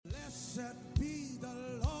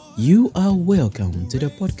You are welcome to the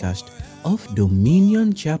podcast of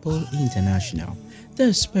Dominion Chapel International,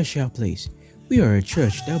 the special place. We are a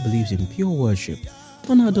church that believes in pure worship,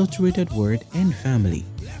 unadulterated word, and family.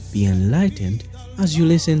 Be enlightened as you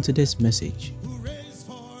listen to this message.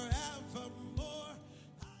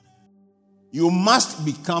 You must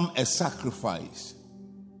become a sacrifice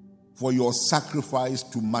for your sacrifice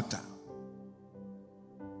to matter.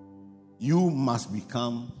 You must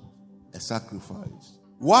become a sacrifice.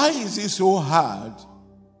 Why is it so hard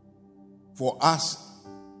for us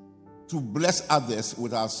to bless others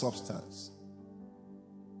with our substance?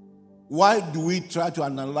 Why do we try to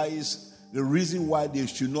analyze the reason why they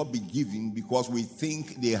should not be giving because we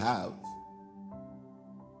think they have?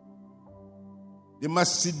 The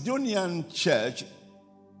Macedonian church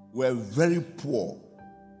were very poor.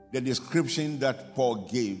 The description that Paul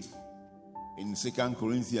gave in 2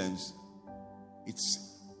 Corinthians,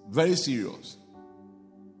 it's very serious.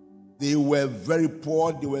 They were very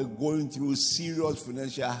poor. They were going through serious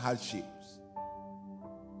financial hardships.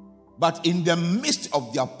 But in the midst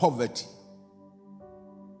of their poverty,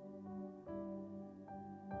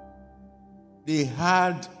 they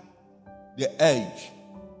had the urge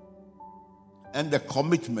and the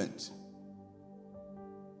commitment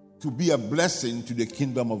to be a blessing to the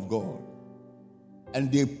kingdom of God.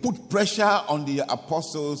 And they put pressure on the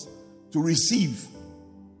apostles to receive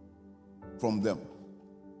from them.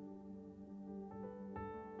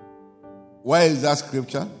 Where is that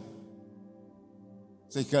scripture?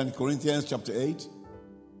 2 Corinthians chapter 8.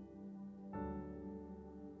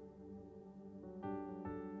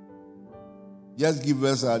 Just give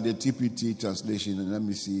us the TPT translation and let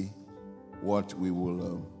me see what we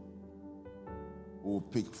will we'll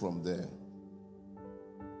pick from there.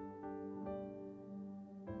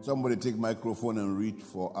 Somebody take microphone and read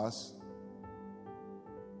for us.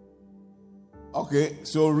 Okay,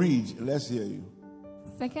 so read. Let's hear you.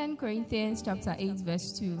 2 Corinthians chapter 8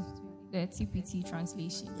 verse 2, the TPT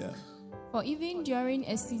translation. Yeah. For even during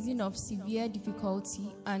a season of severe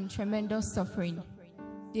difficulty and tremendous suffering,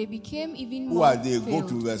 they became even more Who are they? filled. Go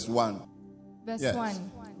to verse 1. Verse Yes.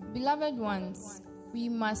 1. Beloved ones, we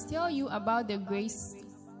must tell you about the grace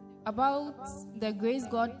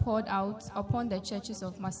God poured out upon the churches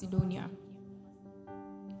of Macedonia.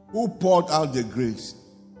 Who poured out the grace?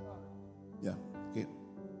 Yeah. Okay.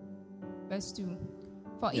 Verse 2.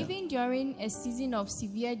 For even during a season of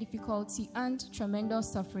severe difficulty and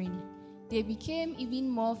tremendous suffering, they became even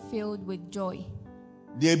more filled with joy.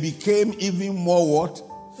 They became even more what?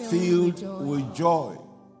 Filled with joy.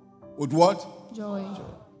 With what? Joy.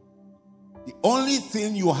 The only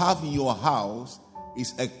thing you have in your house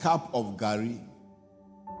is a cup of gari.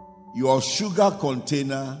 Your sugar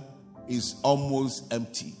container is almost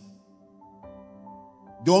empty.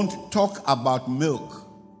 Don't talk about milk.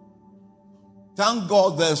 Thank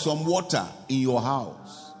God there's some water in your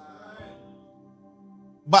house.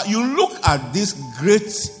 But you look at this great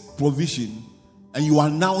provision and you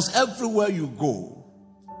announce everywhere you go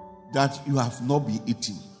that you have not been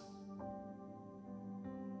eating.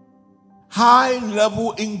 High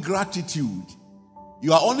level ingratitude.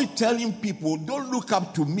 You are only telling people, don't look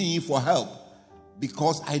up to me for help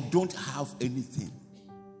because I don't have anything.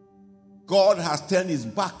 God has turned his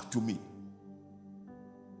back to me.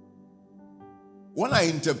 When I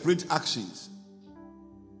interpret actions,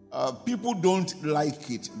 people don't like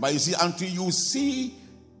it. But you see, until you see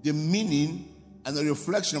the meaning and the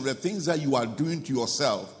reflection of the things that you are doing to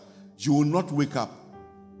yourself, you will not wake up.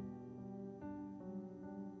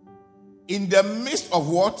 In the midst of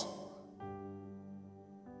what?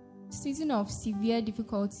 Season of severe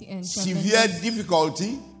difficulty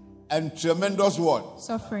and tremendous what?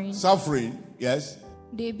 Suffering. Suffering, yes.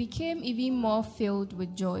 They became even more filled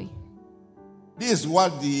with joy. This is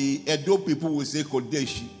what the Edo people will say,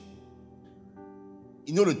 Kodeshi.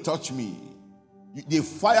 You know, to touch me. They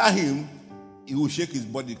fire him, he will shake his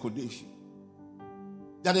body, Kodeshi.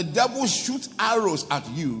 That the devil shoots arrows at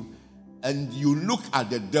you, and you look at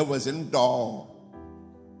the devil and say, no,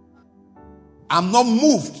 I'm not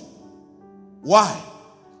moved. Why?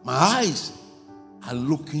 My eyes are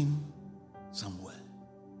looking somewhere.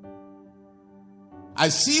 I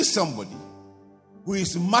see somebody who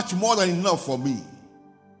is much more than enough for me.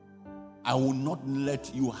 I will not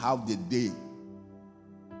let you have the day,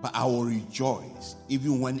 but I will rejoice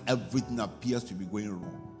even when everything appears to be going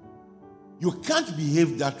wrong. You can't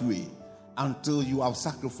behave that way until you have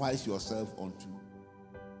sacrificed yourself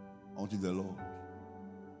unto the Lord.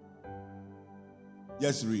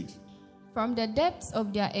 Just read. From the depths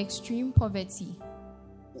of their extreme poverty,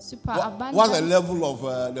 superabundance. What's the level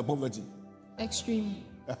of the poverty? Extreme.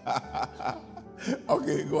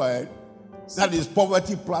 Okay, go ahead. That is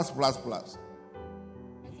poverty plus.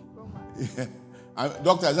 Yeah.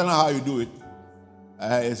 Doctor, I don't know how you do it.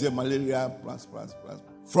 It's a malaria plus.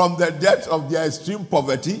 From the depths of their extreme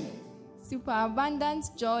poverty,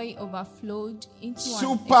 superabundant joy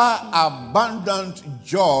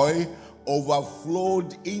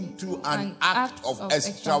overflowed into an act of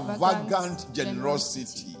extravagant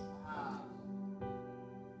generosity.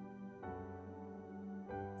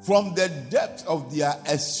 From the depth of their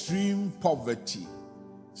extreme poverty,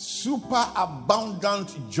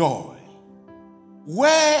 superabundant joy.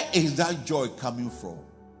 Where is that joy coming from?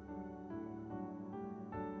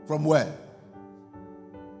 From where?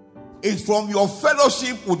 It's from your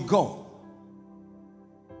fellowship with God.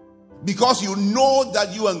 Because you know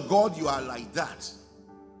that you and God, you are like that.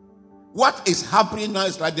 What is happening now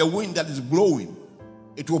is like the wind that is blowing.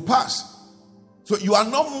 It will pass. So you are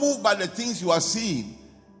not moved by the things you are seeing.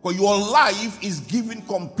 For your life is given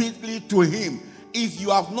completely to Him. If you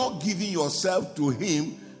have not given yourself to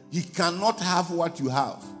Him, He cannot have what you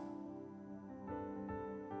have.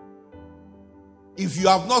 If you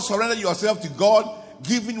have not surrendered yourself to God,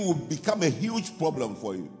 giving will become a huge problem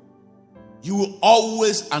for you. You will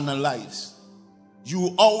always analyze. You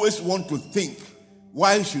will always want to think,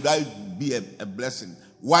 why should I be a blessing?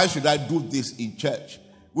 Why should I do this in church?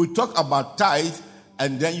 We talk about tithe,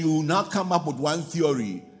 and then you now come up with one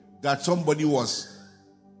theory that somebody was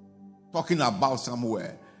talking about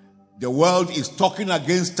somewhere. The world is talking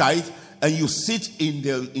against tithe, and you sit in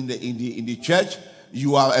the church.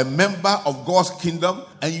 You are a member of God's kingdom,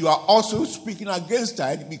 and you are also speaking against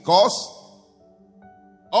tithe because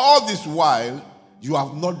all this while you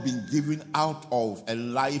have not been given out of a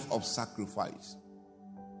life of sacrifice.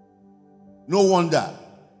 No wonder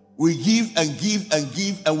we give and give and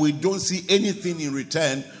give, and we don't see anything in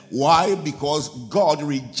return. Why? Because God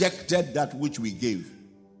rejected that which we gave.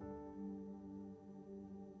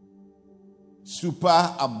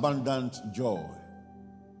 Super abundant joy.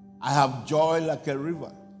 I have joy like a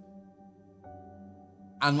river,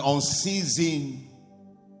 an unceasing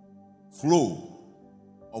flow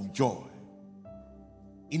of joy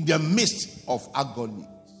in the midst of agonies,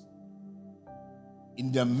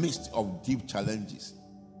 in the midst of deep challenges.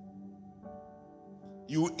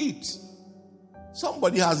 You eat.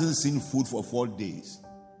 Somebody hasn't seen food for 4 days,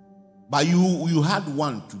 but you had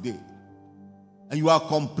one today, and you are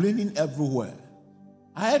complaining everywhere.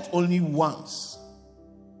 I ate only once.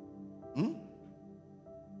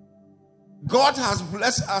 God has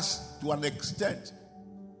blessed us to an extent,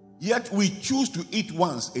 yet we choose to eat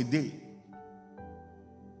once a day.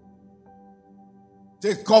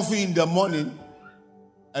 Take coffee in the morning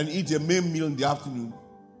and eat a main meal in the afternoon,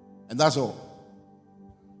 and that's all.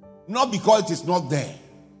 Not because it is not there.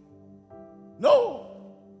 No.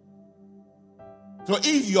 So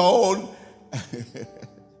if your own,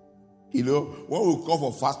 when we call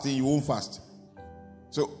for fasting, you won't fast.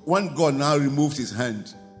 So when God now removes His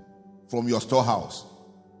hand from your storehouse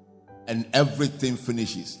and everything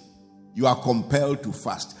finishes, you are compelled to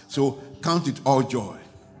fast. So count it all joy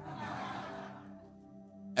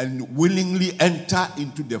and willingly enter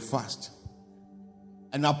into the fast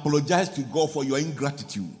and apologize to God for your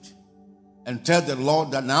ingratitude and tell the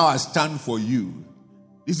Lord that now I stand for you.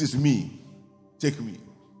 This is me. Take me.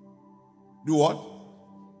 Do what?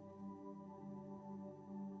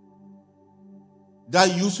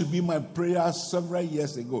 That used to be my prayer several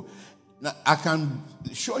years ago. Now, I can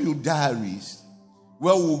show you diaries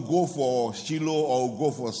where we'll go for Shiloh or we'll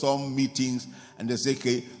go for some meetings, and they say,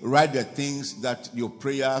 okay, write the things that your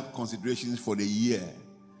prayer considerations for the year.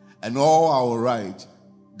 And all I will write,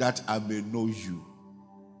 that I may know you.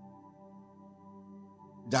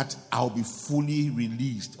 That I'll be fully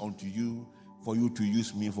released unto you for you to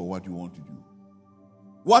use me for what you want to do.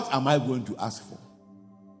 What am I going to ask for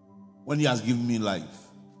when He has given me life?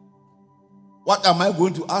 What am I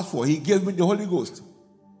going to ask for? He gave me the Holy Ghost.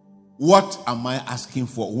 What am I asking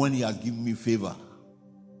for when He has given me favor?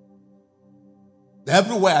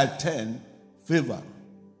 Everywhere I turn, favor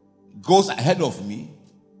goes ahead of me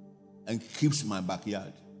and keeps my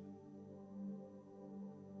backyard.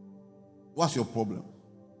 What's your problem?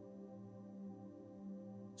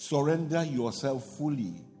 Surrender yourself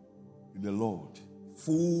fully to the Lord.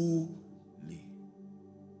 Fully.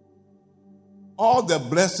 All the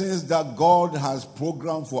blessings that God has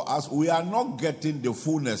programmed for us, we are not getting the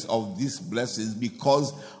fullness of these blessings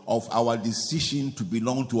because of our decision to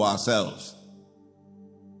belong to ourselves.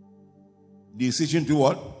 Decision to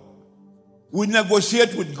what? We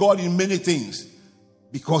negotiate with God in many things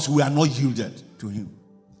because we are not yielded to Him.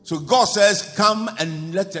 So God says, come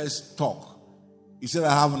and let us talk. You said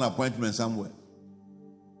I have an appointment somewhere.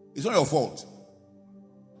 It's not your fault.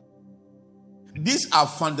 These are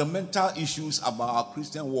fundamental issues about our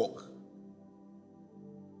Christian walk.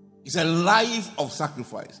 It's a life of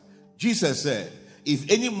sacrifice. Jesus said, if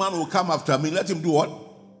any man will come after me, let him do what?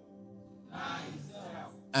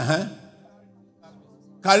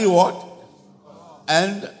 Carry what?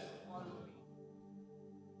 And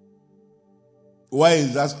why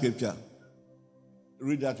is that scripture?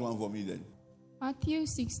 Read that one for me then. Matthew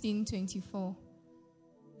 16:24.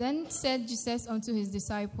 Then said Jesus unto his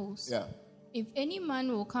disciples, if any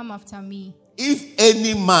man will come after me. If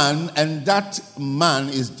any man, and that man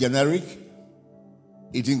is generic,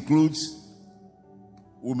 it includes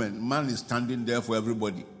women. Man is standing there for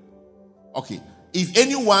everybody. Okay. If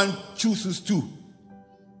anyone chooses to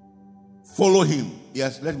follow him,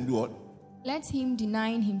 yes, let him do what? Let him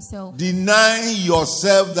deny himself. Deny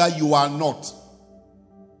yourself that you are not.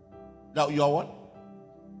 That you are what?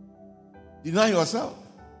 Deny yourself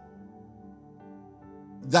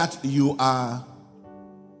that you are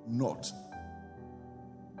not.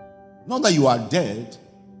 Not that you are dead.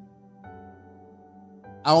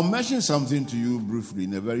 I'll mention something to you briefly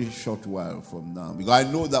in a very short while from now, because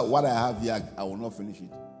I know that what I have here, I will not finish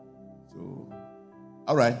it. So,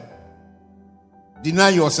 all right. Deny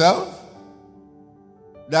yourself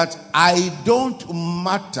that I don't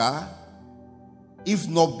matter, if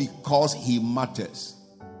not because he matters.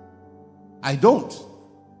 I don't.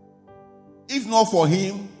 If not for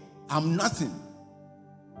him, I'm nothing.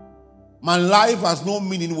 My life has no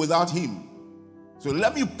meaning without him. So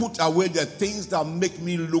let me put away the things that make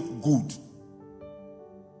me look good.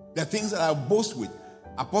 The things that I boast with.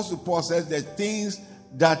 Apostle Paul says the things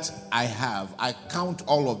that I have, I count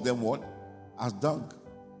all of them what? As dung.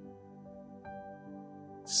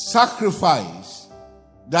 Sacrifice,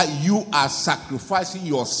 that you are sacrificing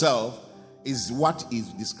yourself, is what is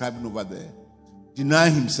describing over there. Deny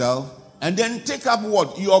himself and then take up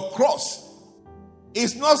what? Your cross.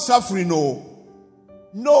 It's not suffering, no.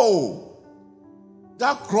 No.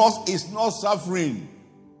 That cross is not suffering.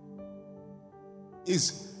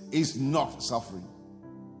 It's not suffering.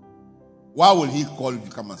 Why will he call you to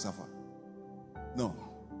come and suffer? No.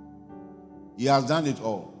 He has done it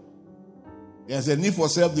all. There's a need for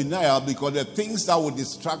self-denial because the things that will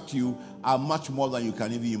distract you are much more than you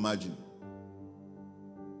can even imagine.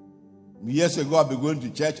 Years ago, I've been going to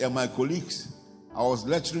church, and my colleagues, I was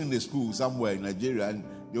lecturing in the school somewhere in Nigeria, and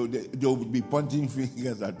they would be pointing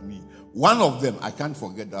fingers at me. One of them, I can't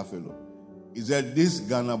forget that fellow. He said, this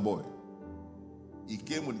Ghana boy, he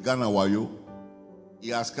came with Ghana Wayo. He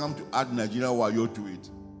has come to add Nigeria Wayo to it.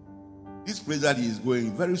 This place that he is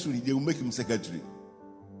going, very soon they will make him secretary.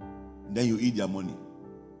 And then you eat their money.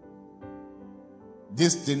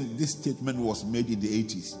 This statement was made in the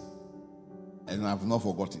 80s. And I've not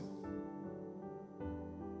forgotten.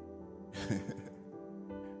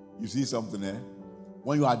 You see something there?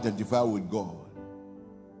 When you identify with God,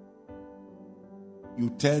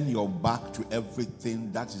 you turn your back to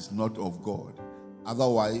everything that is not of God.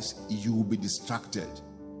 Otherwise, you will be distracted.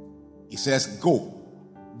 He says, go.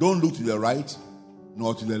 Don't look to the right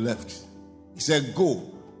nor to the left. He said,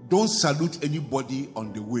 go. Don't salute anybody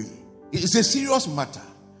on the way. It's a serious matter.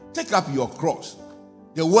 Take up your cross.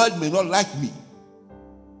 The world may not like me.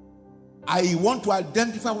 I want to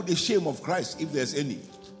identify with the shame of Christ, if there's any.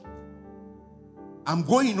 I'm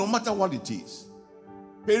going no matter what it is.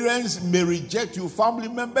 Parents may reject you. Family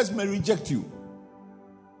members may reject you.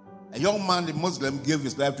 A young man, a Muslim, gave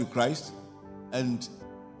his life to Christ, and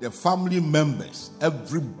the family members,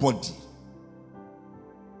 everybody,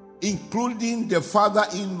 including the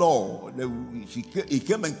father-in-law, he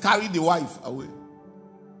came and carried the wife away.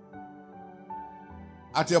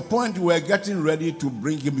 At a point, we were getting ready to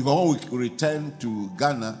bring him, because when we returned to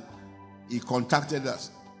Ghana, he contacted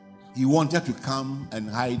us. He wanted to come and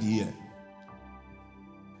hide here.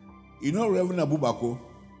 You know Reverend Abubakar?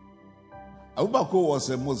 Abubakar was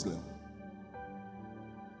a Muslim.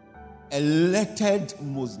 A lettered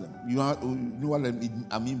Muslim. You know what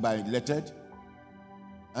I mean by lettered?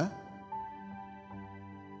 Huh?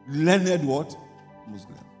 Learned what?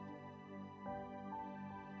 Muslim.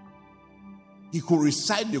 He could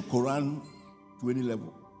recite the Quran to any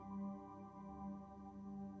level.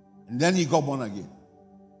 And then he got born again.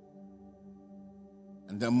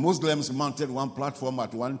 And the Muslims mounted one platform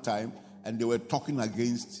at one time, and they were talking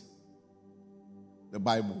against the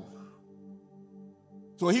Bible.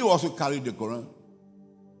 So he also carried the Quran.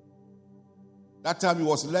 That time he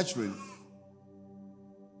was lecturing.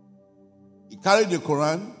 He carried the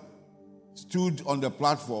Quran, stood on the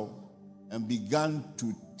platform, and began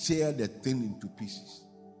to tear the thing into pieces.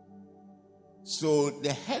 So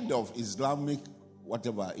the head of Islamic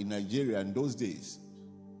whatever in Nigeria in those days,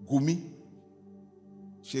 Gumi,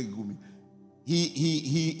 Sheikh Gumi,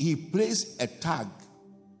 he placed a tag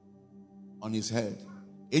on his head.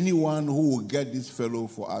 Anyone who will get this fellow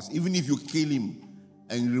for us, even if you kill him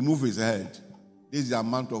and remove his head, this is the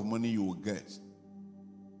amount of money you will get.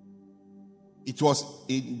 It was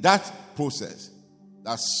in that process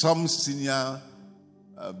that some senior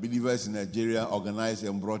believers in Nigeria organized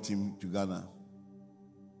and brought him to Ghana.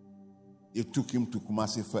 They took him to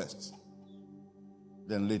Kumasi first.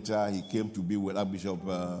 Then later he came to be with Archbishop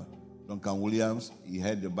Duncan Williams. He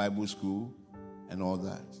had the Bible school and all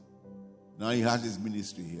that. Now he has his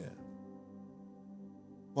ministry here.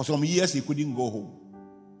 For some years he couldn't go home.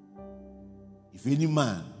 If any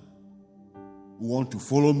man who wants to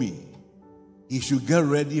follow me, he should get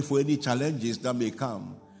ready for any challenges that may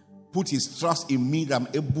come. Put his trust in me that I'm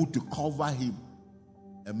able to cover him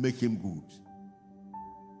and make him good.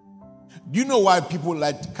 Do you know why people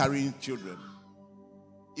like carrying children?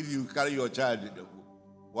 If you carry your child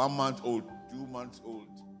 1 month old, 2 months old,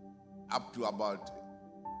 up to about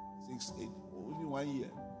 6, 8, or even 1 year,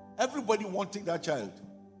 everybody wants to take that child.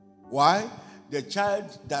 Why? The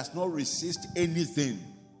child does not resist anything.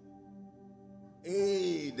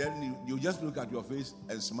 Hey, then you just look at your face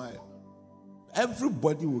and smile.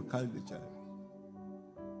 Everybody will carry the child.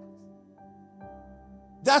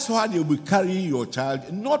 That's why they will carry your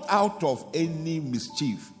child, not out of any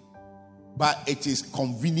mischief, but it is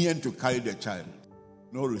convenient to carry the child.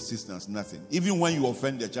 No resistance, nothing. Even when you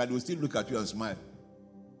offend the child, they will still look at you and smile.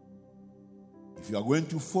 If you are going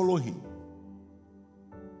to follow him,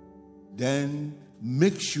 then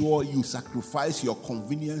make sure you sacrifice your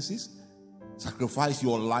conveniences, sacrifice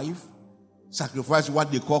your life, sacrifice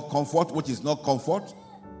what they call comfort, which is not comfort.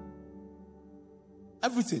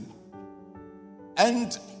 Everything.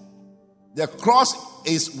 And the cross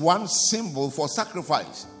is one symbol for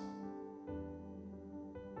sacrifice.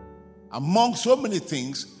 Among so many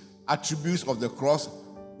things, attributes of the cross,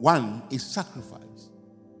 one is sacrifice.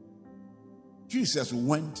 Jesus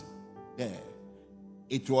went there.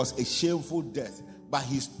 It was a shameful death, but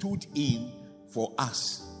he stood in for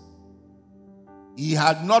us. He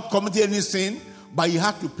had not committed any sin, but he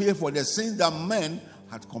had to pay for the sins that men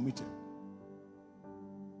had committed.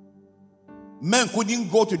 Men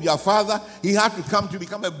couldn't go to their Father. He had to come to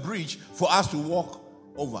become a bridge for us to walk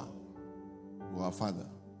over to our Father.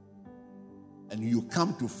 And you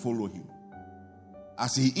come to follow him.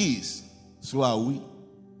 As he is, so are we.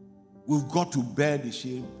 We've got to bear the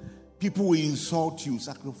shame. People will insult you,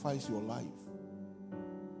 sacrifice your life.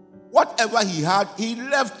 Whatever he had, he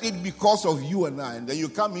left it because of you and I. And then you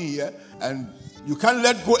come in here and you can't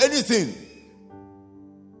let go anything.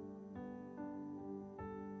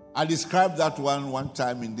 I described that one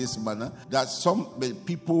time in this manner, that some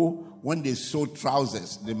people, when they sew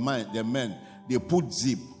trousers, the men, they put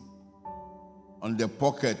zip on the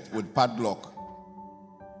pocket with padlock.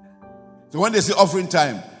 So when they say offering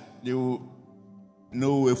time, they will,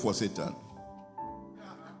 no way for Satan.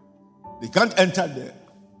 They can't enter there.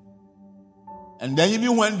 And then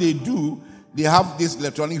even when they do, they have these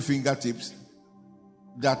electronic fingertips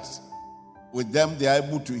that with them they are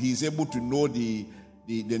able to, he's able to know the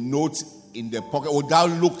notes in the pocket without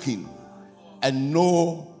looking and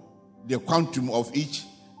know the quantum of each,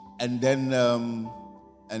 and then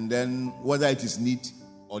whether it is neat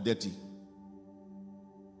or dirty.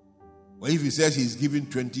 But if he says he's giving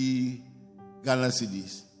 20 Ghana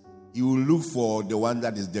cedis, he will look for the one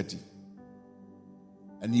that is dirty,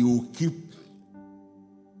 and he will keep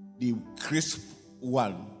the crisp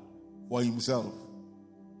one for himself.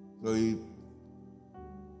 So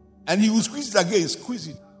and he will squeeze it again, squeeze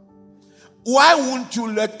it. Why won't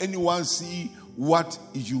you let anyone see what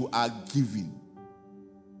you are giving?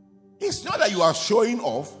 It's not that you are showing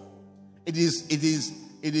off. It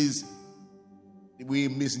is. We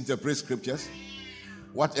misinterpret scriptures.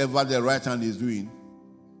 Whatever the right hand is doing,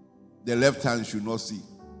 the left hand should not see.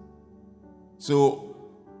 So,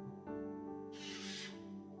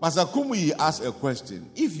 Pastor Kumuyi asked a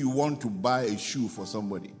question. If you want to buy a shoe for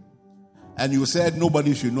somebody, and you said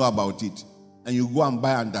nobody should know about it, and you go and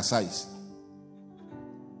buy undersize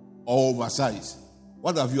or oversize,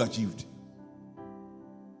 what have you achieved?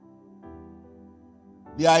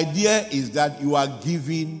 The idea is that you are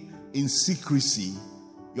giving in secrecy.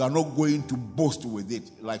 You are not going to boast with it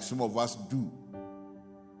like some of us do.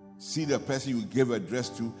 See the person you gave a dress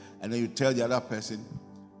to, and then you tell the other person,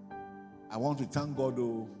 I want to thank God,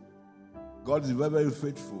 oh, God is very, very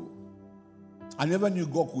faithful. I never knew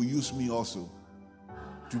God could use me also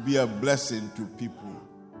to be a blessing to people.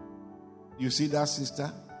 You see that, sister?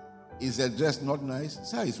 Is the dress not nice?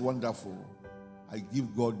 Sir, it's wonderful. I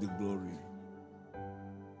give God the glory.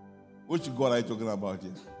 Which God are you talking about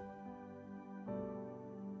here?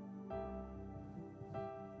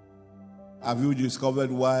 Have you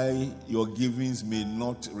discovered why your givings may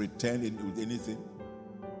not return with anything?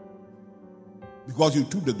 Because you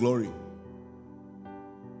took the glory.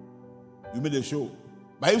 You made a show.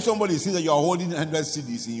 But if somebody sees that you are holding 100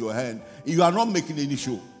 CDs in your hand, you are not making any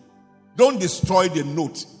show. Don't destroy the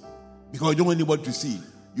note because you don't want anybody to see.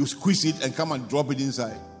 You squeeze it and come and drop it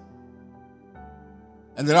inside.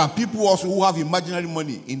 And there are people also who have imaginary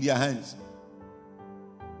money in their hands.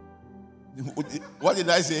 What did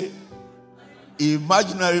I say?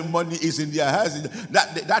 Imaginary money is in their hands.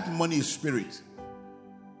 That money is spirit.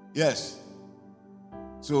 Yes.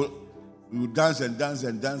 So you dance and dance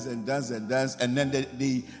and dance and dance and dance, and then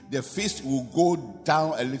the fist will go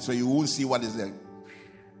down a little so you won't see what is there.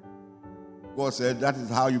 God said that is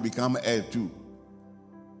how you become heir too.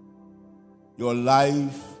 Your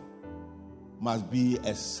life must be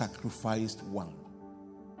a sacrificed one.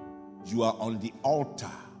 You are on the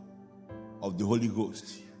altar of the Holy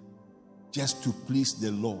Ghost just to please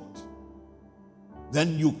the Lord.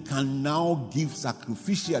 Then you can now give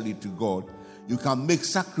sacrificially to God. You can make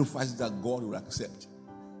sacrifices that God will accept.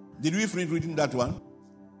 Did we finish reading that one?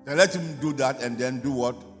 Then let him do that and then do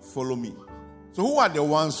what? Follow me. So who are the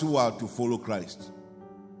ones who are to follow Christ?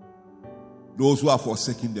 Those who are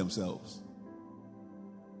forsaking themselves.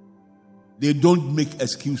 They don't make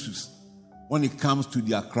excuses when it comes to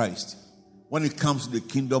their Christ. When it comes to the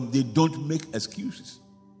kingdom, they don't make excuses.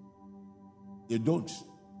 They don't.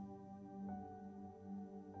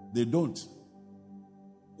 They don't.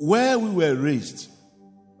 Where we were raised,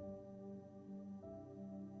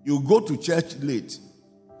 you go to church late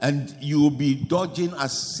and you'll be dodging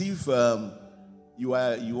as if you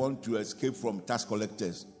want to escape from tax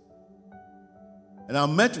collectors. And I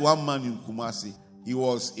met one man in Kumasi. He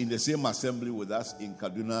was in the same assembly with us in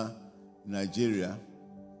Kaduna, Nigeria.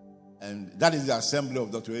 And that is the assembly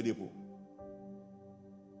of Dr. Edepo.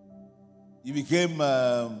 He became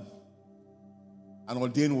an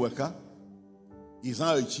ordained worker. He's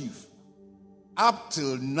now a chief. Up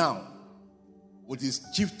till now, with his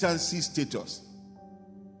chieftaincy status,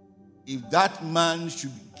 if that man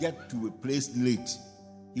should get to a place late,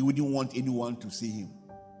 he wouldn't want anyone to see him.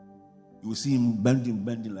 You will see him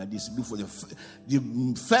bending like this. Look for the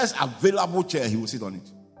first available chair, he will sit on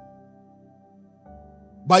it.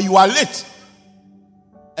 But you are late,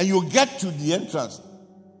 and you get to the entrance,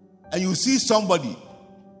 and you see somebody,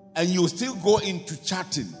 and you still go into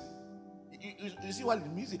chatting. You see what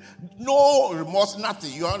it means? No remorse,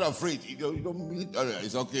 nothing. You are not afraid. You don't.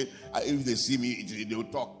 It's okay. If they see me, they will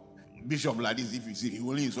talk. Bishop like this, if you see, he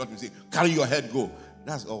will only insult me, say, carry your head, go.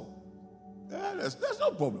 That's all. That's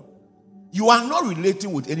no problem. You are not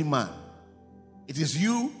relating with any man. It is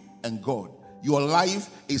you and God. Your life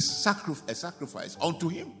is a sacrifice unto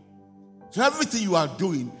him. So everything you are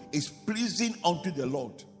doing is pleasing unto the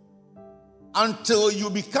Lord. Until you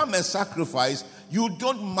become a sacrifice, you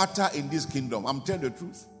don't matter in this kingdom. I'm telling the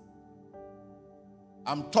truth.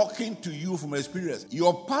 I'm talking to you from experience.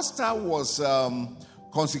 Your pastor was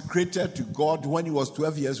consecrated to God when he was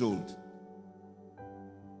 12 years old.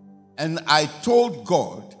 And I told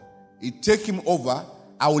God, he'd take him over.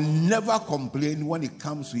 I will never complain when it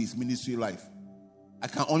comes to his ministry life. I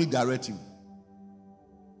can only direct him.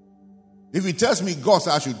 If he tells me, God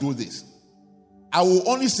said I should do this, I will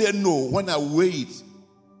only say no when I weigh it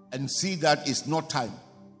and see that it's not time.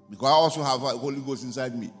 Because I also have the Holy Ghost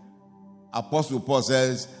inside me. Apostle Paul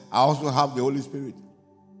says, I also have the Holy Spirit.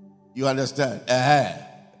 You understand?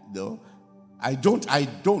 No. I don't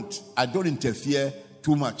interfere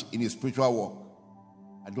too much in his spiritual walk.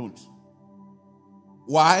 I don't.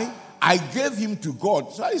 Why? I gave him to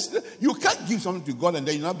God. So you can't give something to God and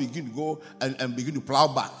then you now begin to go and begin to plow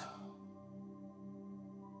back.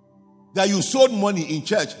 That you sold money in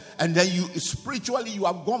church and then spiritually you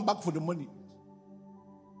have gone back for the money.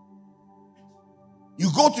 You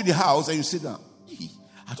go to the house and you sit down.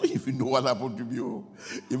 I don't even know what happened to me.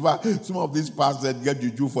 In fact, some of these pastors get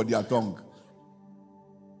juju for their tongue.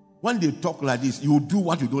 When they talk like this, you do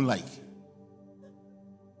what you don't like.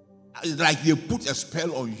 It's like they put a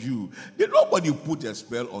spell on you. Nobody put a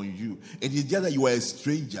spell on you. It is just that you are a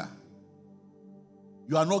stranger.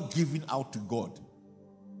 You are not giving out to God.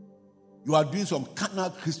 You are doing some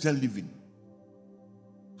carnal Christian living.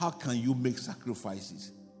 How can you make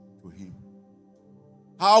sacrifices to him?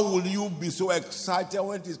 How will you be so excited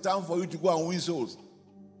when it is time for you to go and win souls?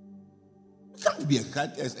 You can't be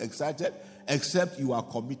excited except you are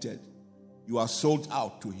committed. You are sold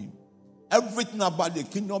out to him. everything about the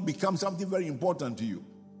kingdom becomes something very important to you.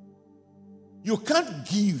 You can't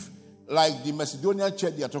give like the Macedonian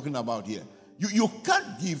church they are talking about here. You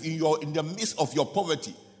can't give in the midst of your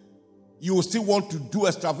poverty. You still want to do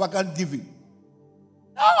extravagant giving.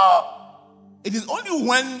 No! It is only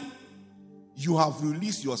when you have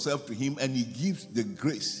released yourself to him and he gives the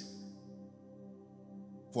grace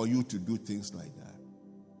for you to do things like that.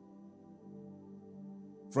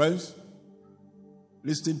 Friends,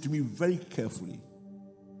 listen to me very carefully.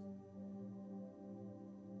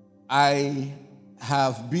 I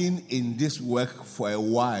have been in this work for a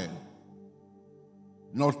while.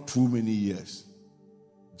 Not too many years.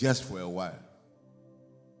 Just for a while.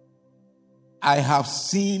 I have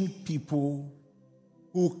seen people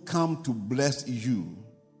who come to bless you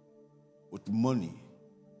with money.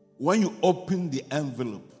 When you open the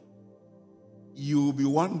envelope, you'll be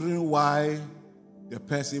wondering why the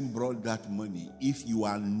person brought that money if you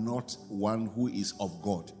are not one who is of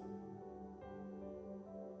God.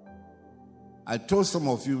 I told some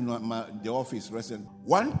of you the office recently.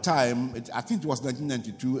 One time, I think it was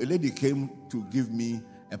 1992, a lady came to give me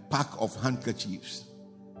a pack of handkerchiefs.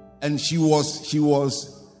 And she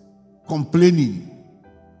was complaining.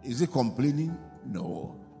 Is it complaining?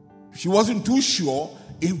 No. She wasn't too sure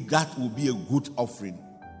if that would be a good offering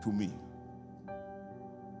to me.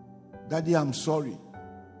 Daddy, I'm sorry.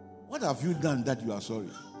 What have you done that you are sorry?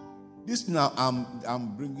 This now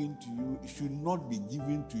I'm bringing to you, it should not be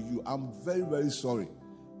given to you. I'm very, very sorry.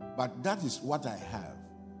 But that is what I have.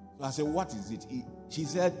 So I said, what is it? She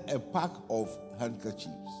said, a pack of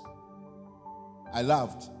handkerchiefs. I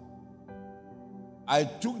laughed. I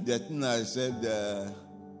took that and I said,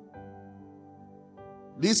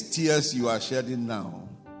 these tears you are shedding now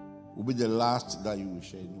will be the last that you will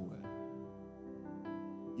shed anywhere.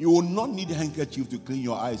 You will not need a handkerchief to clean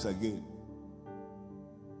your eyes again.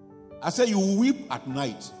 I said you weep at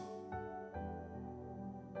night.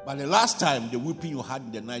 But the last time the weeping you had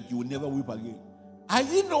in the night, you will never weep again. I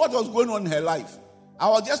didn't know what was going on in her life. I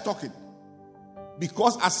was just talking.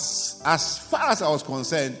 Because as far as I was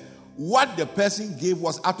concerned, what the person gave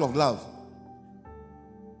was out of love.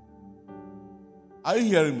 Are you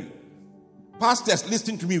hearing me? Pastors,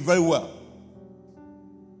 listen to me very well.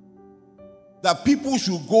 That people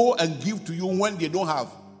should go and give to you when they don't have.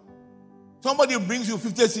 Somebody brings you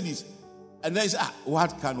 50 cedis, and then you say,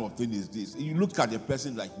 what kind of thing is this? You look at a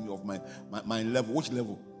person like me of my level. Which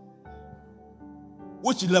level?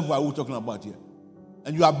 Which level are we talking about here?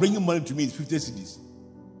 And you are bringing money to me, it's 50 cedis.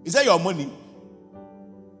 Is that your money?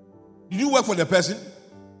 Did you work for the person?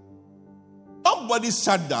 Somebody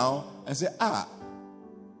sat down and said,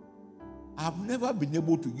 I've never been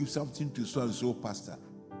able to give something to so-and-so pastor.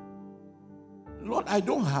 Lord, I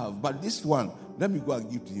don't have, but this one, let me go and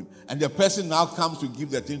give to him. And the person now comes to give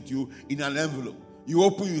the thing to you in an envelope. You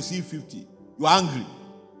open, you see 50. You're angry.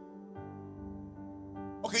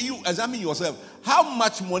 Okay, you examine yourself. How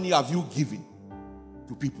much money have you given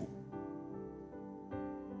to people?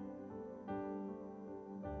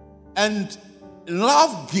 And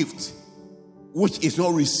love gift, which is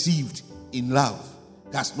not received in love,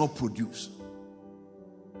 does not produce.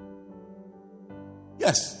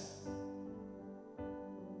 Yes.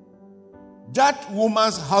 That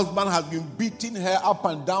woman's husband has been beating her up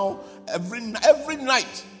and down every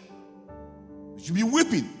night. She should be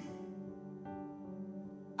weeping.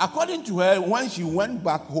 According to her, when she went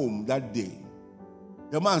back home that day,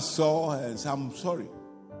 the man saw her and said, I'm sorry.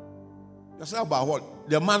 You said about what?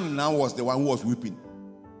 The man now was the one who was weeping.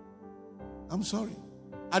 I'm sorry.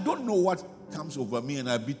 I don't know what comes over me and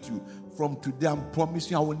I beat you. From today, I'm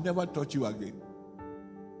promising I will never touch you again.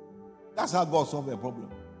 That's how God solved a problem.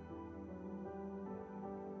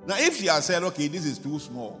 Now, if she has said, okay, this is too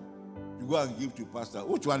small, you go and give to pastor,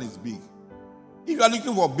 which one is big? If you are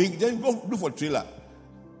looking for big, then go look for trailer.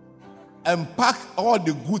 And pack all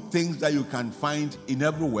the good things that you can find in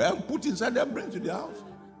everywhere and put inside and bring to the house.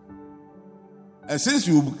 And since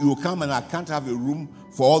you come and I can't have a room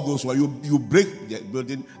for all those, you break the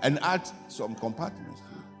building and add some compartments to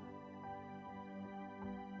it.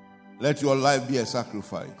 Let your life be a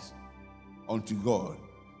sacrifice unto God.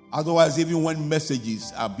 Otherwise, even when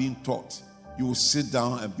messages are being taught, you will sit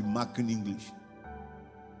down and be marking English.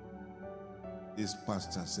 This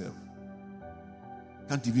pastor self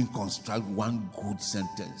can't even construct one good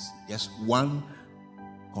sentence. Just one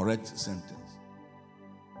correct sentence.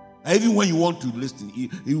 And even when you want to listen,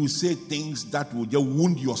 he will say things that will just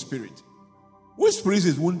wound your spirit. Which spirit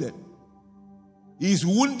is wounded? He is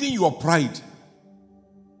wounding your pride.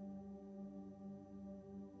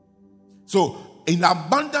 So, in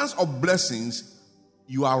abundance of blessings,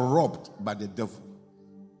 you are robbed by the devil.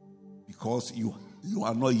 because you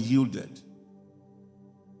are not yielded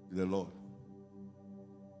to the Lord.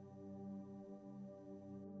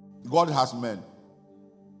 God has men.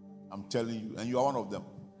 I'm telling you, and you are one of them.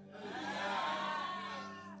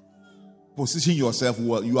 Position yourself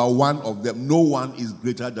well. You are one of them. No one is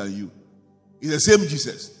greater than you. It's the same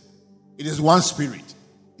Jesus. It is one spirit.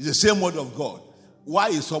 It's the same word of God. Why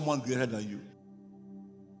is someone greater than you?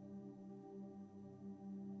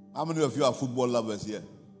 How many of you are football lovers here?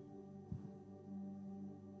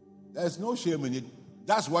 There's no shame in it.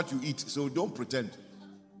 That's what you eat, so don't pretend.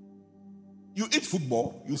 You eat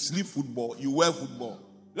football, you sleep football, you wear football.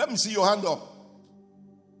 Let me see your hand up.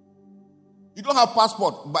 You don't have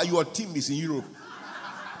passport, but your team is in Europe.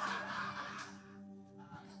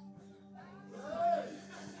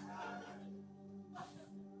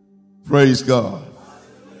 Praise God.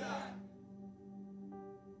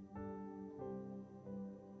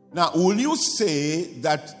 Now, will you say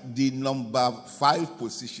that the number 5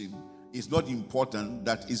 position is not important,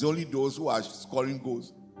 that it's only those who are scoring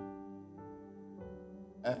goals?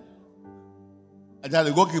 And then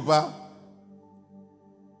the goalkeeper,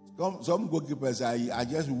 some goalkeepers, I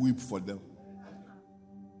just weep for them.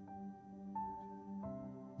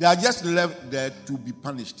 They are just left there to be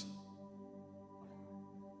punished.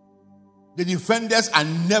 The defenders are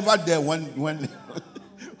never there when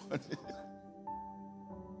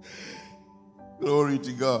Glory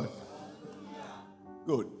to God.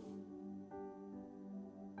 Good.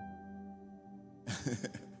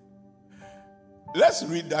 Let's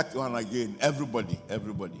read that one again. Everybody.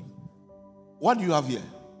 What do you have here?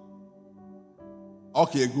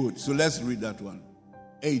 Okay, good. So let's read that one.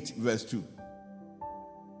 8 verse 2.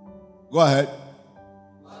 Go ahead.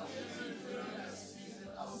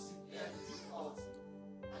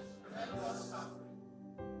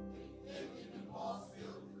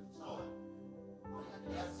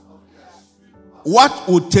 What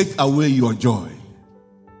would take away your joy?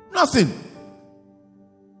 Nothing.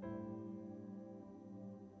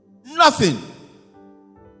 Nothing.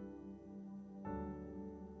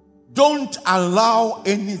 Don't allow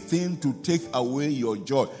anything to take away your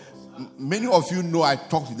joy. Many of you know I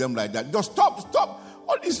talk to them like that. Just stop.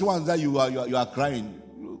 All these ones that you are crying.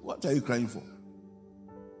 What are you crying for?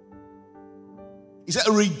 He said,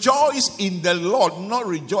 rejoice in the Lord, not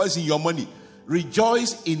rejoice in your money.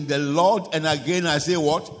 Rejoice in the Lord. And again I say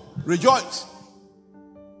what? Rejoice.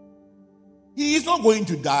 He is not going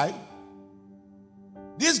to die.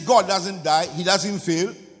 This God doesn't die. He doesn't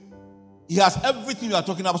fail. He has everything you are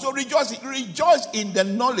talking about. So rejoice in the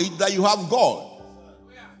knowledge that you have God.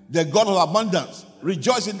 The God of abundance.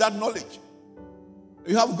 Rejoice in that knowledge.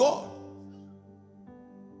 You have God.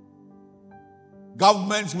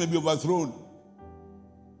 Governments may be overthrown.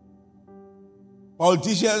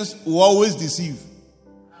 Politicians will always deceive.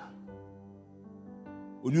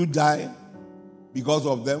 Will you die because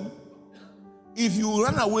of them? If you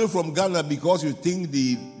run away from Ghana because you think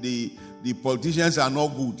the politicians are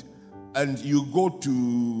not good, and you go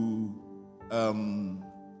to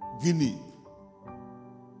Guinea,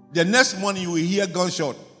 the next morning you will hear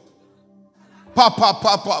gunshot. Pa, pa,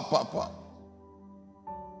 pa, pa, pa, pa.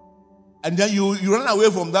 And then you run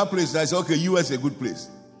away from that place and say, okay, US is a good place.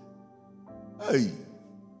 Hey.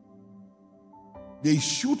 They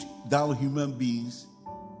shoot down human beings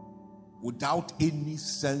without any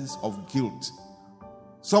sense of guilt.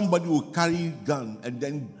 Somebody will carry a gun and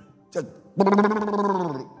then just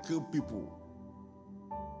kill people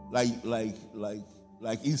like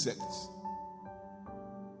insects.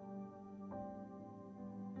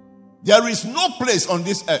 There is no place on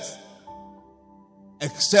this earth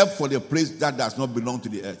except for the place that does not belong to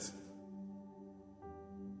the earth.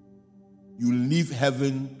 You leave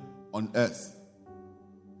heaven on earth.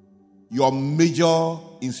 Your major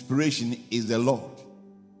inspiration is the Lord.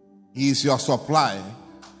 He is your supply.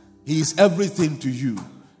 He is everything to you.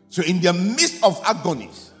 So in the midst of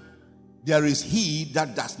agonies, there is He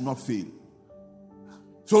that does not fail.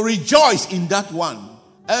 So rejoice in that one.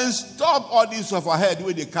 And stop all this sufferhead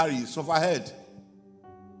where they carry. Sufferhead.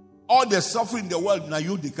 All the suffering in the world, now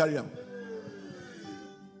you they carry them.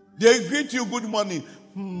 They greet you good morning.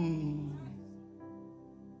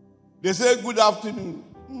 They say good afternoon.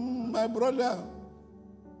 My brother.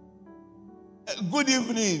 Good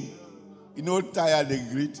evening. You know, tired they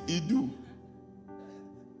greet. You do.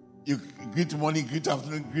 You greet morning, greet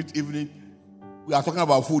afternoon, greet evening. We are talking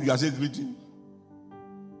about food. You are saying greeting.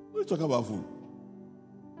 We're talking about food.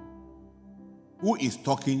 Who is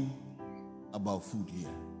talking about food here?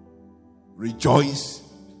 Rejoice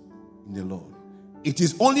in the Lord. It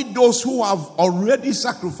is only those who have already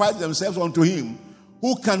sacrificed themselves unto Him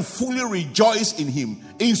who can fully rejoice in him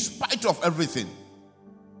in spite of everything.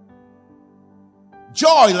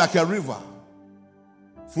 Joy like a river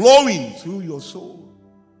flowing through your soul.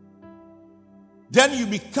 Then you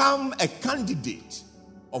become a candidate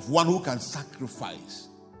of one who can sacrifice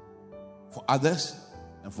for others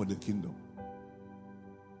and for the kingdom.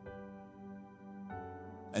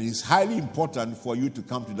 And it's highly important for you to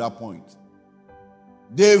come to that point.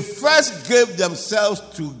 They first gave themselves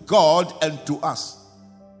to God and to us.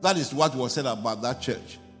 That is what was said about that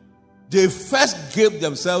church. They first gave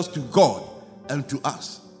themselves to God and to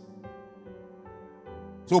us.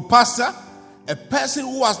 So, pastor, a person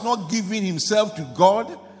who has not given himself to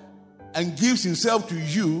God and gives himself to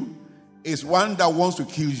you is one that wants to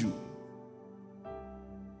kill you.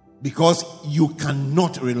 Because you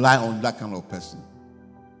cannot rely on that kind of person.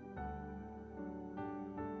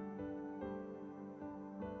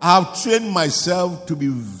 I have trained myself to be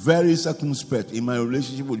very circumspect in my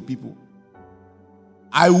relationship with people.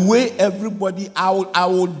 I weigh everybody. I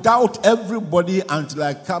will doubt everybody until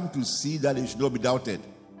I come to see that it should not be doubted.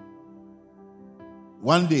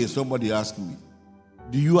 One day somebody asked me,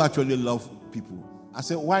 do you actually love people? I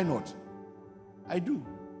said, why not? I do.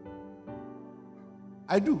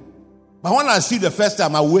 But when I see the first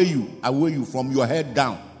time, I weigh you from your head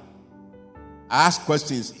down. I ask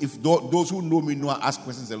questions. If those who know me know I ask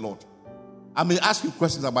questions a lot. I may ask you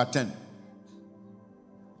questions about 10.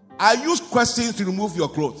 I use questions to remove your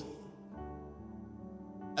clothes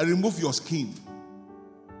and remove your skin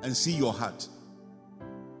and see your heart.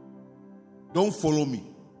 Don't follow me.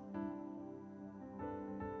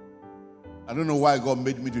 I don't know why God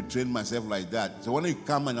made me to train myself like that. So when you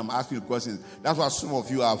come and I'm asking you questions, that's why some of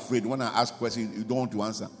you are afraid. When I ask questions, you don't want to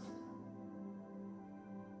answer.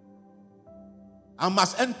 I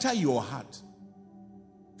must enter your heart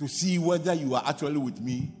to see whether you are actually with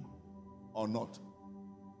me or not.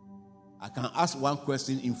 I can ask one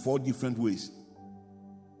question in 4 different ways.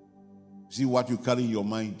 See what you carry in your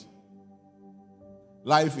mind.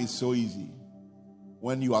 Life is so easy.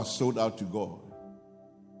 When you are sold out to God,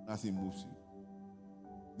 nothing moves you.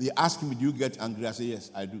 They ask me, do you get angry? I say,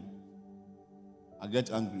 yes, I do. I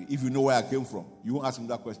get angry. If you know where I came from, you won't ask me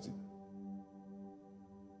that question.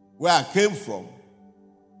 Where I came from,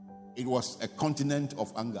 it was a continent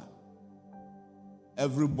of anger.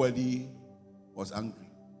 Everybody was angry.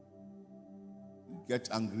 You get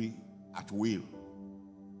angry at will.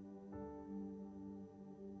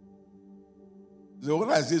 So when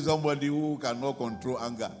I see somebody who cannot control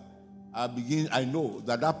anger, I know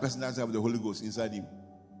that person doesn't have the Holy Ghost inside him.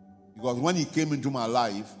 Because when he came into my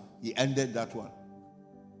life, he ended that one.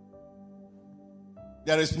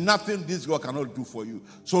 There is nothing this God cannot do for you.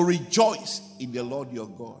 So rejoice in the Lord your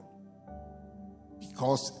God.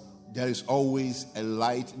 Because there is always a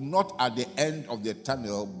light, not at the end of the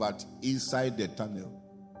tunnel, but inside the tunnel.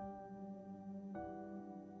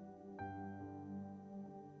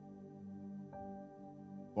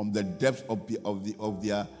 From the depths of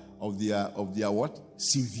their what?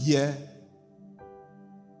 Severe,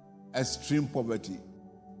 extreme poverty.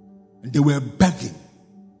 And they were begging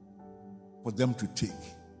for them to take.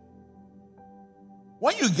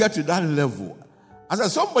 When you get to that level,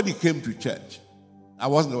 as somebody came to church, I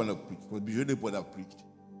wasn't the one that preached, it was Bishop Paul that preached.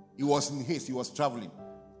 He was in haste, he was traveling.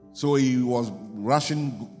 So he was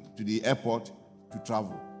rushing to the airport to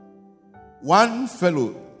travel. One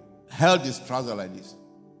fellow held his trouser like this.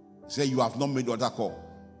 He said, you have not made altar call.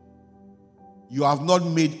 You have not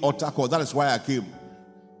made altar call. That is why I came.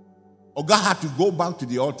 Oga had to go back to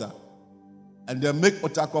the altar and then make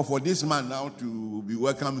altar call for this man now to be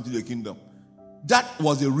welcomed into the kingdom. That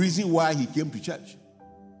was the reason why he came to church.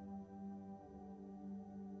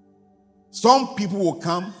 Some people will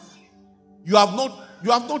come. You have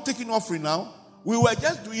not taken offering now. We were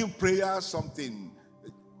just doing prayer, something.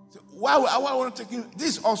 Why I want to take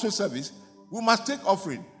this is also service. We must take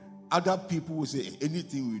offering. Other people will say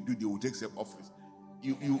anything we do, they will take some offerings.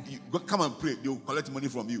 You come and pray, they will collect money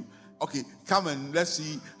from you. Okay, come and let's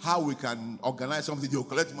see how we can organize something, they will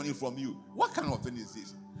collect money from you. What kind of thing is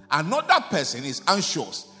this? Another person is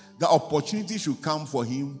anxious. The opportunity should come for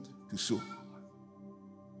him to sow.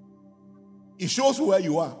 It shows where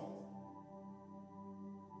you are.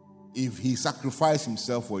 If he sacrificed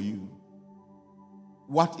himself for you,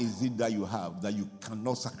 what is it that you have that you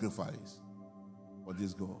cannot sacrifice for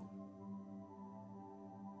this God?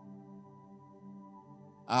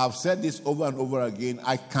 I have said this over and over again.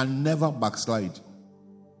 I can never backslide.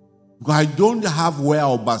 Because I don't have where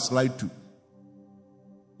I'll backslide to.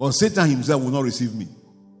 Or Satan himself will not receive me.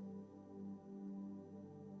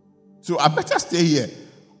 So I better stay here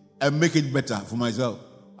and make it better for myself.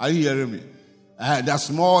 Are you hearing me? That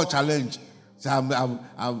small challenge. So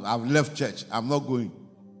I've left church. I'm not going.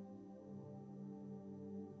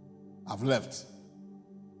 I've left.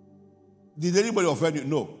 Did anybody offend you?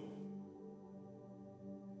 No.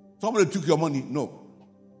 Somebody took your money? No.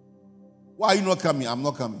 Why are you not coming? I'm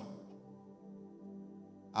not coming.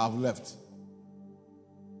 I've left.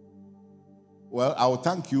 Well, I will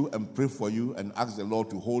thank you and pray for you and ask the Lord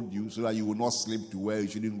to hold you so that you will not slip to where you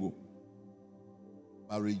shouldn't go.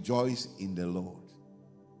 But rejoice in the Lord.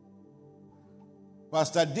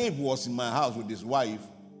 Pastor Dave was in my house with his wife.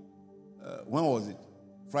 When was it?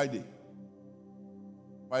 Friday.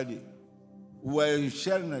 We were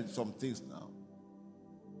sharing some things now.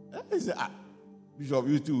 He said, Bishop,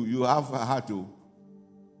 you too, you have a heart too.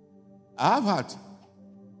 I have heart.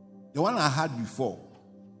 The one I had before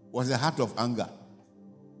was a heart of anger.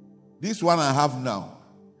 This one I have now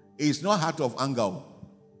is not heart of anger.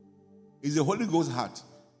 It's the Holy Ghost heart.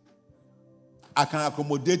 I can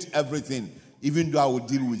accommodate everything, even though I will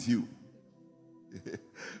deal with you.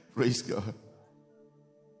 Praise God.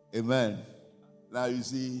 Amen. Now you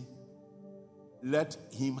see, let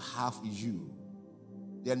him have you.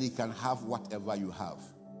 Then he can have whatever you have.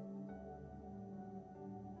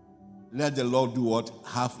 Let the Lord do what?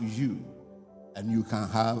 Have you. And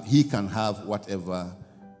he can have whatever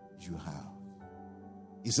you have.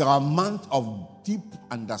 It's a month of deep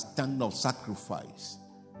understanding of sacrifice.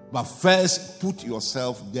 But first, put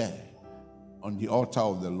yourself there on the altar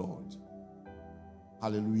of the Lord.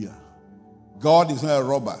 Hallelujah. God is not a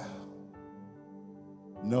robber.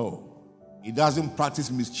 No. He doesn't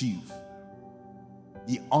practice mischief.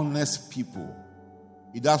 He honors people.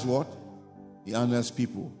 He does what? He honors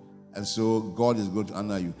people. And so God is going to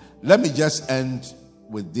honor you. Let me just end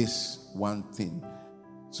with this one thing.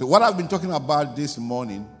 So what I've been talking about this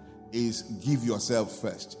morning is give yourself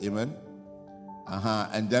first. Amen?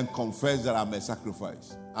 And then confess that I'm a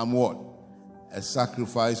sacrifice. I'm what? A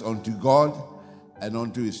sacrifice unto God and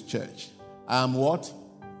unto his church. I'm what?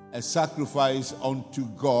 A sacrifice unto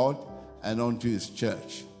God and unto his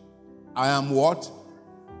church. I am what?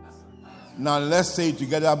 Now let's say it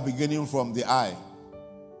together, beginning from the I.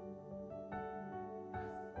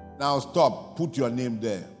 Now stop. Put your name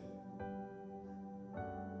there.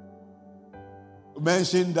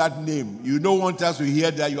 Mention that name. You don't want us to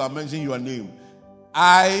hear that you are mentioning your name.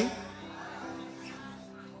 I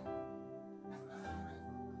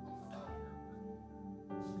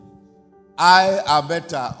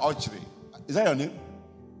Abeta Ochre. Is that your name?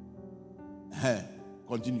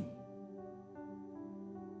 Continue.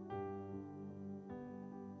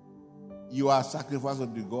 You are sacrifice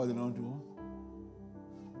unto God and unto who?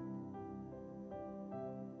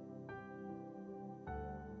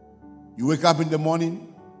 You wake up in the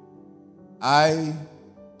morning. I,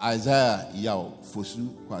 Isaiah Yao,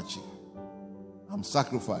 Fosu-Kwakye. I'm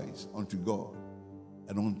sacrificed unto God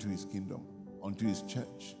and unto his kingdom, unto his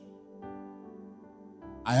church.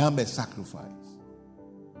 I am a sacrifice.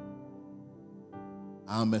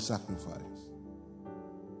 I am a sacrifice.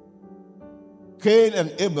 Cain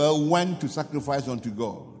and Abel went to sacrifice unto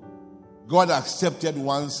God. God accepted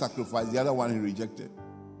one sacrifice, the other one he rejected.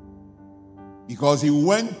 Because he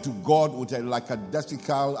went to God with a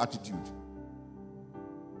lackadaisical attitude.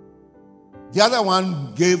 The other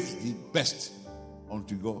one gave his best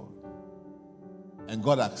unto God. And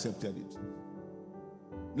God accepted it.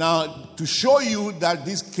 Now, to show you that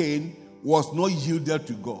this Cain was not yielded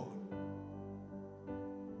to God,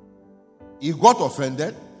 he got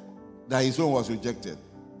offended that his own was rejected.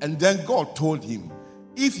 And then God told him,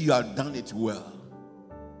 if you had done it well,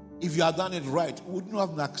 if you had done it right, would you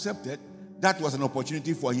have been accepted? That was an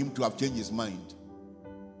opportunity for him to have changed his mind.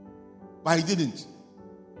 But he didn't.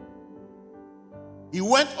 He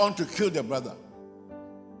went on to kill the brother.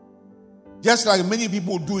 Just like many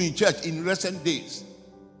people do in church in recent days.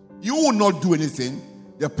 You will not do anything.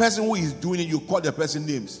 The person who is doing it, you call the person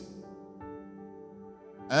names.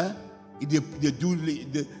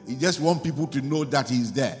 He just want people to know that he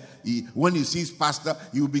is there. When he sees pastor,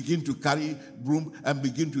 he will begin to carry broom and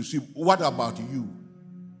begin to sweep. What about you?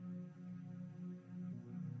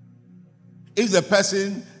 If the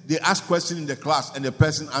person, they ask question in the class and the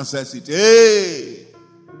person answers it, hey!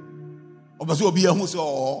 Who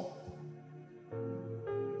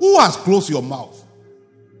has closed your mouth?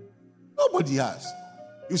 Nobody has.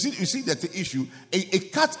 You see that the issue,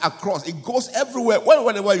 it cuts across, it goes everywhere.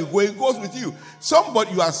 Wherever you go, it goes with you.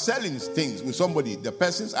 Somebody, you are selling things with somebody. The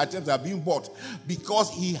person's items are being bought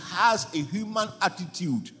because he has a human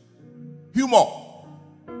attitude. Humor.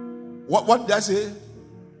 What does it say?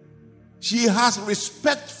 She has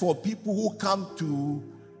respect for people who come to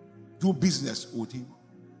do business with him.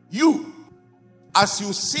 You, As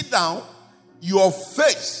you sit down, your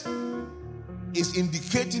face is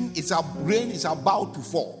indicating brain is about to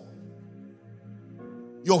fall.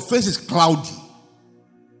 Your face is cloudy.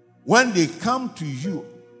 When they come to you,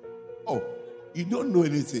 you don't know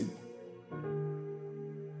anything.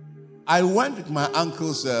 I went with my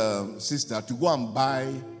uncle's sister to go and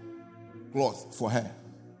buy cloth for her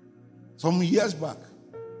some years back.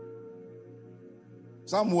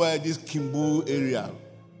 Somewhere this Kimbu area.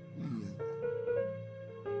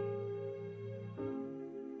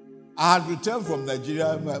 I had returned from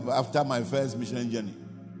Nigeria after my first mission journey.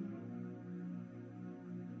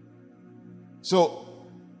 So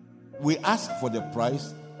we asked for the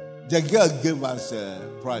price. The girl gave us a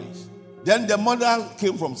price. Then the mother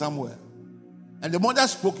came from somewhere. And the mother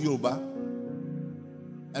spoke Yoruba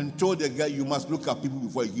and told the girl, you must look at people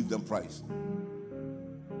before you give them price.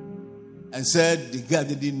 And said the girl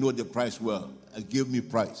didn't know the price well and gave me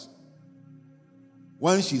price.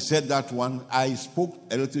 When she said that one, I spoke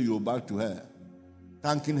a little Yoruba to her,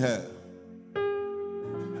 thanking her.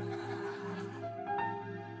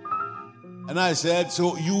 And I said,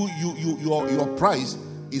 so your price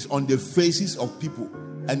is on the faces of people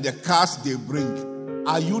and the cars they bring.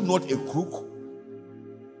 Are you not a crook?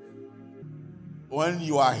 When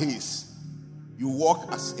you are his, you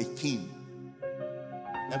walk as a king.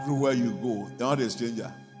 Everywhere you go, you're not a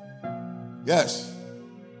stranger. Yes.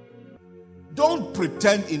 Don't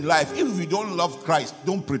pretend in life. If you don't love Christ,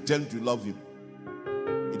 don't pretend to love him.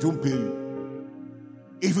 It won't pay you.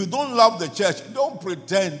 If you don't love the church, don't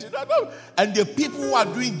pretend. And the people who are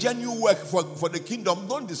doing genuine work for the kingdom,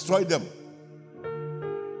 don't destroy them.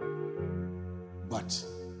 But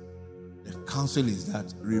the counsel is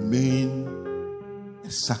that remain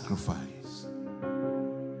a sacrifice.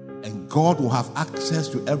 And God will have access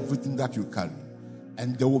to everything that you carry.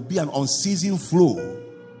 And there will be an unceasing flow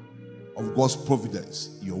of God's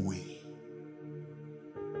providence your way.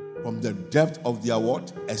 From the depth of their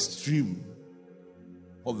what? Extreme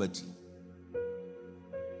poverty.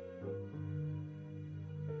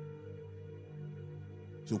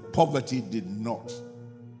 So poverty did not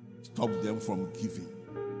stop them from giving.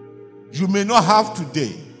 You may not have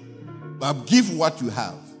today, but give what you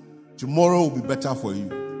have. Tomorrow will be better for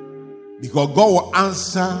you. Because God will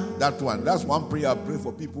answer that one. That's one prayer I pray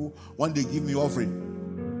for people when they give me offering.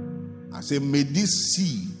 I say, may this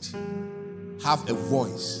seed have a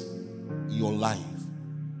voice in your life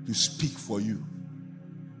to speak for you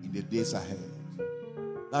in the days ahead.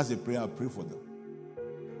 That's the prayer I pray for them.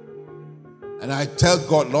 And I tell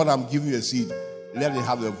God, Lord, I'm giving you a seed. Let it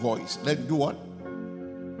have a voice. Let it do what?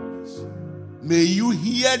 May you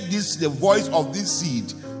hear the voice of this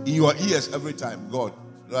seed in your ears every time. God,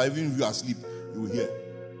 even if you are asleep, you will hear.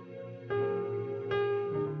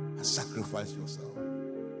 And sacrifice yourself.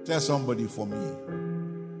 Tell somebody, for me,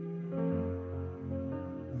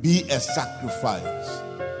 be a sacrifice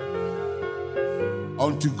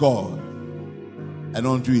unto God and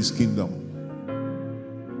unto his kingdom.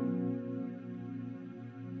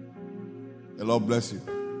 The Lord bless you.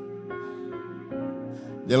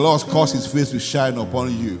 The Lord cause his face to shine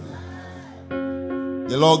upon you.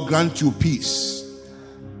 The Lord grant you peace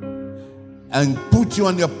and put you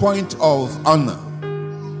on the point of honor.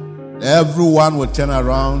 Everyone will turn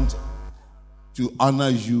around to honor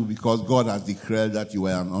you because God has declared that you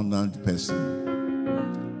are an honored person.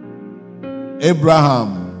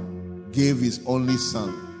 Abraham gave his only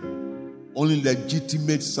son, only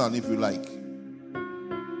legitimate son, if you like,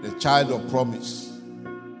 the child of promise,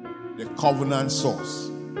 the covenant source.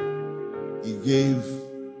 He gave,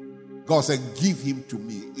 God said, give him to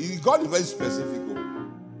me. God is very specific.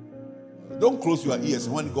 Don't close your ears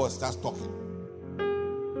when God starts talking.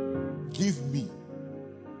 Give me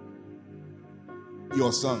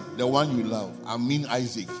your son, the one you love. I mean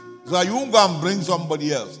Isaac. So you won't go and bring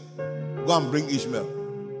somebody else. Go and bring Ishmael.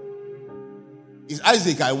 It's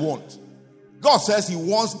Isaac I want. God says he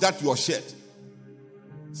wants that your shirt.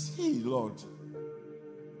 See, Lord.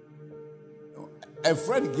 A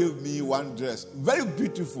friend gave me one dress. Very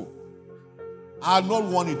beautiful. I had not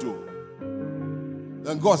worn it to.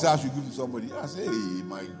 Then God said I should give it to somebody. I say, hey,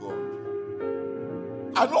 my God.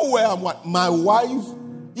 I know where I'm at. My wife,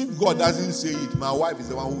 if God doesn't say it, my wife is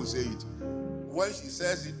the one who will say it. When she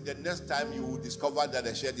says it, the next time you will discover that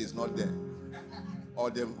the shirt is not there. Or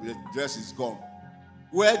the dress is gone.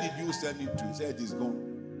 Where did you send it to? He said it is gone.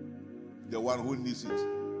 The one who needs it.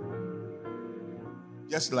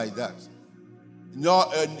 Just like that.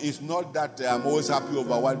 No, and it's not that I'm always happy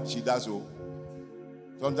over what she does. So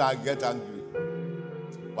sometimes I get angry.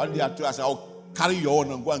 One day I told her, I said, I'll carry your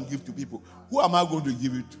own and go and give to people. Who am I going to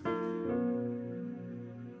give it to?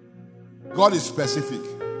 God is specific.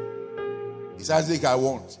 It's Isaac I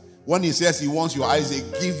want. When he says he wants your Isaac,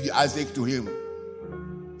 give the Isaac to him.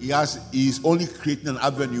 He is only creating an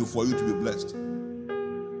avenue for you to be blessed.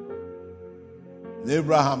 And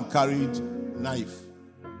Abraham carried a knife.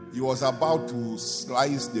 He was about to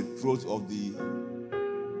slice the throat of the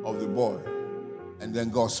boy. And then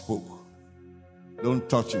God spoke. Don't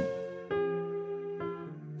touch him.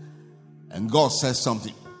 And God says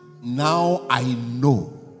something. Now I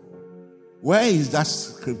know. Where is that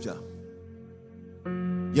scripture?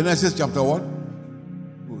 Genesis chapter what?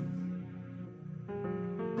 Good.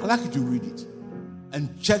 I'd like you to read it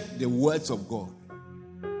and check the words of God.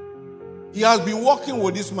 He has been walking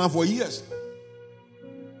with this man for years.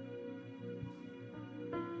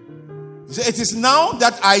 He said, it is now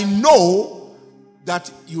that I know that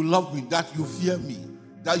you love me, that you fear me,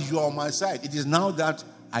 that you are on my side. It is now that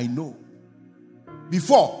I know.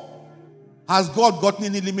 Before, has God gotten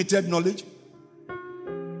any limited knowledge?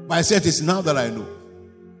 But I said, it's now that I know.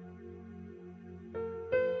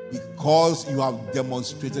 Because you have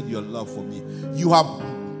demonstrated your love for me. You have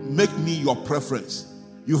made me your preference.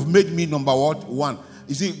 You've made me number one.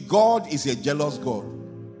 You see, God is a jealous God.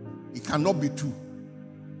 He cannot be two.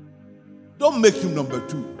 Don't make him number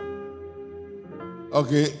two.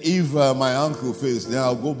 Okay, if my uncle fails, then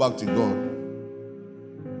I'll go back to God.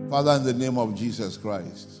 Father, in the name of Jesus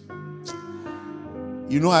Christ.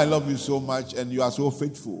 You know I love you so much and you are so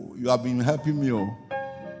faithful. You have been helping me.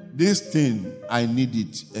 This thing, I need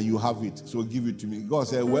it and you have it. So give it to me. God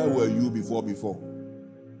said, where were you before?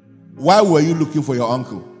 Why were you looking for your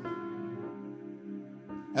uncle?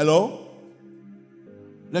 Hello?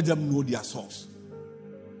 Let them know their source.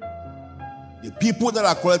 The people that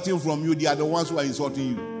are collecting from you, they are the ones who are insulting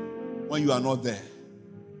you when you are not there.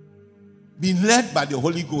 Be led by the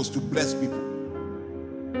Holy Ghost to bless people.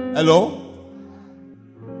 Hello?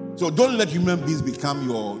 So don't let human beings become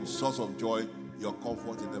your source of joy, your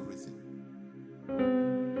comfort and everything.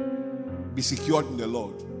 Be secured in the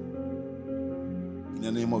Lord. In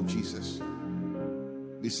the name of Jesus.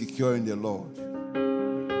 Be secure in the Lord.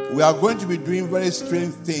 We are going to be doing very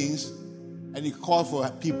strange things, and it calls for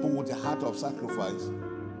people with a heart of sacrifice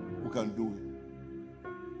who can do it.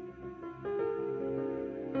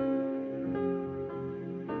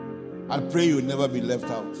 I pray you will never be left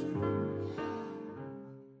out.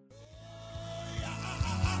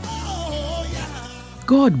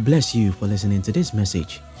 God bless you for listening to this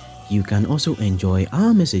message. You can also enjoy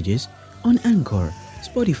our messages on Anchor,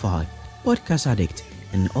 Spotify, Podcast Addict,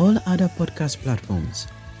 and all other podcast platforms.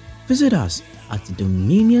 Visit us at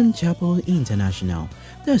Dominion Chapel International,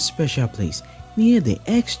 the special place near the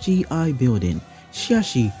XGI building,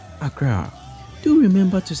 Shashi, Accra. Do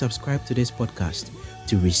remember to subscribe to this podcast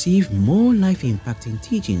to receive more life-impacting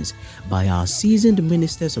teachings by our seasoned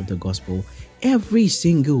ministers of the gospel every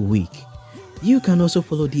single week. You can also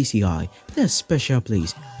follow DCI, the special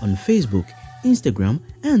place, on Facebook, Instagram,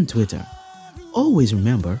 and Twitter. Always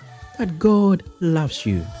remember that God loves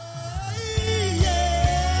you.